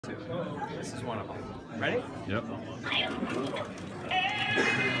This is one of them. Ready? Yep.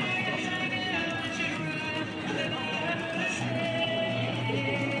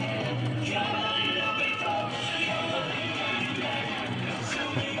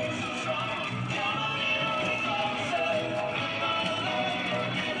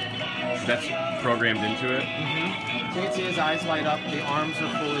 That's programmed into it? Mm-hmm. So you can see his eyes light up, the arms are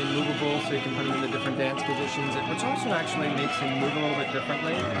fully movable, so you can put him in the different dance positions, which also actually makes him move a little bit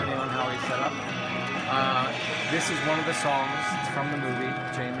differently depending on how he's set up. This is one of the songs. It's from the movie,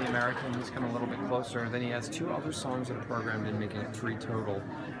 Jane the American. He's come a little bit closer. Then he has two other songs that are programmed in, making it 3 total.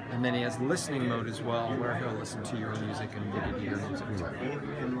 And then he has listening mode as well, where he'll listen to your music and give you your music.